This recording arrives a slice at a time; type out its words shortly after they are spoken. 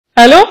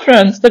Hello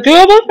friends, the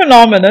global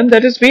phenomenon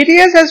that is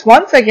BTS has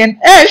once again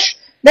etched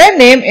their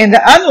name in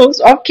the annals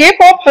of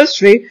K-pop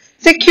history,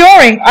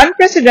 securing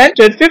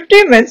unprecedented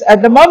 50 wins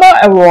at the Mama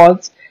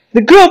Awards.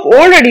 The group,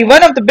 already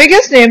one of the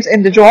biggest names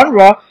in the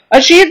genre,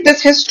 achieved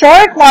this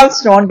historic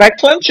milestone by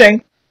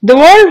clinching the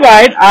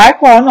worldwide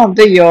Icon of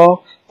the Year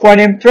for an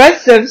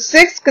impressive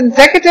sixth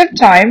consecutive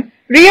time,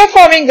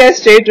 reaffirming their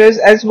status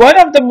as one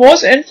of the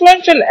most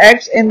influential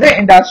acts in the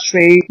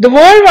industry. The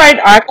Worldwide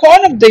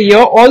Icon of the Year,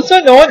 also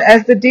known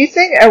as the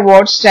Daesung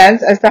Award,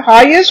 stands as the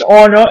highest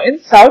honor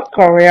in South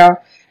Korea,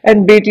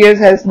 and BTS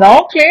has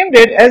now claimed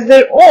it as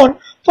their own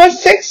for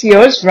 6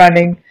 years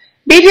running.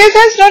 BTS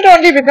has not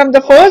only become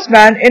the first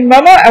band in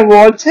Mama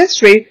Awards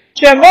history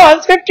to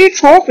amass 50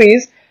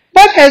 trophies,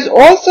 but has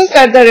also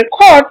set the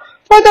record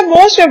for the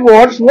most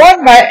awards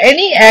won by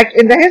any act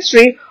in the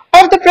history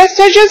of the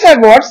prestigious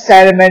awards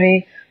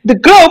ceremony. The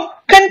group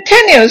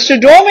continues to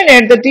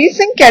dominate the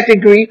Daesung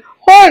category,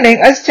 holding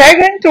a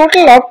staggering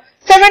total of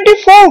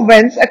 74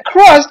 wins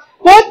across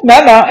both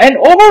Mama and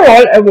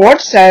overall award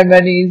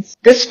ceremonies.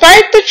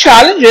 Despite the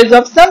challenges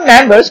of some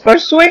members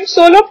pursuing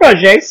solo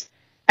projects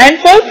and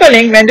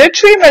fulfilling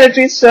mandatory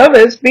military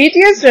service,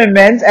 BTS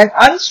remains an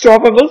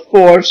unstoppable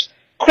force,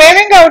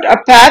 carving out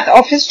a path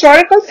of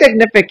historical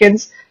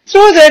significance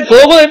through their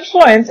global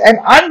influence and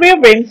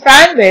unwavering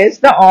fan base,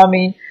 the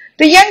ARMY.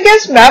 The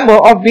youngest member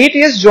of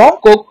BTS,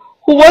 Jungkook,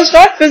 who was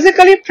not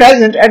physically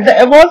present at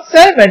the award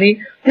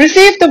ceremony,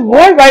 received the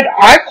Worldwide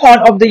Icon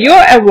of the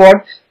Year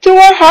award through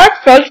a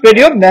heartfelt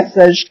video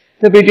message.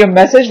 The video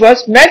message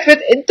was met with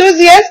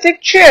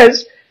enthusiastic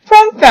cheers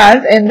from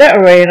fans in the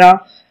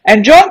arena,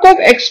 and Jungkook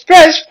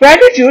expressed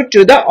gratitude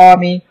to the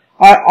ARMY,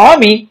 our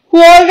ARMY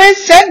who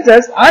always sends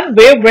us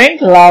unwavering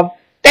love.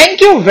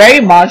 Thank you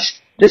very much.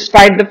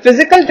 Despite the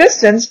physical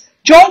distance,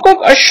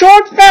 Jungkook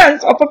assured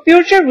fans of a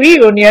future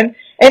reunion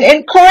and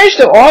encouraged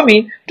the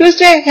ARMY to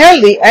stay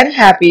healthy and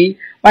happy.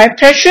 My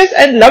precious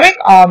and loving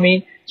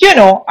ARMY, you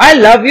know I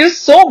love you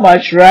so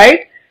much,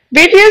 right?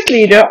 BTS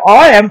leader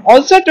RM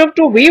also took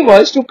to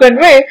Weverse to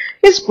convey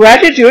his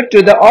gratitude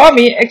to the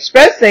ARMY,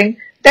 expressing,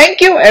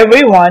 "Thank you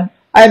everyone.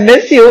 I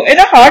miss you," in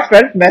a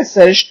heartfelt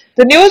message.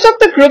 The news of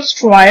the group's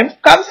triumph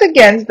comes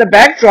against the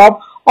backdrop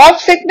of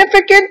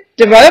significant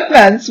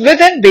developments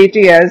within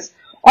BTS.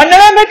 On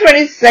November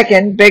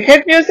 22nd, Big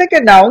Hit Music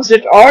announced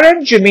that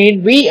RM,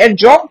 Jimin, V and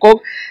Jungkook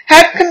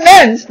had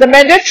commenced the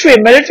mandatory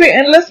military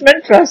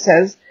enlistment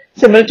process.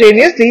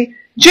 Simultaneously,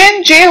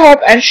 Jin,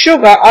 J-Hope and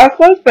Suga are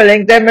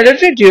fulfilling their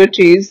military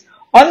duties.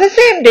 On the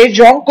same day,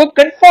 Jungkook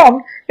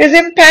confirmed his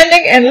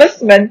impending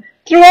enlistment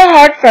through a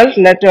heartfelt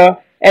letter,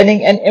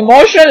 adding an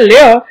emotional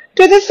layer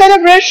to the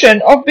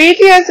celebration of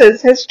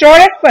BTS's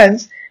historic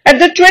wins at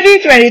the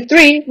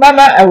 2023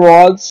 Mama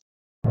Awards.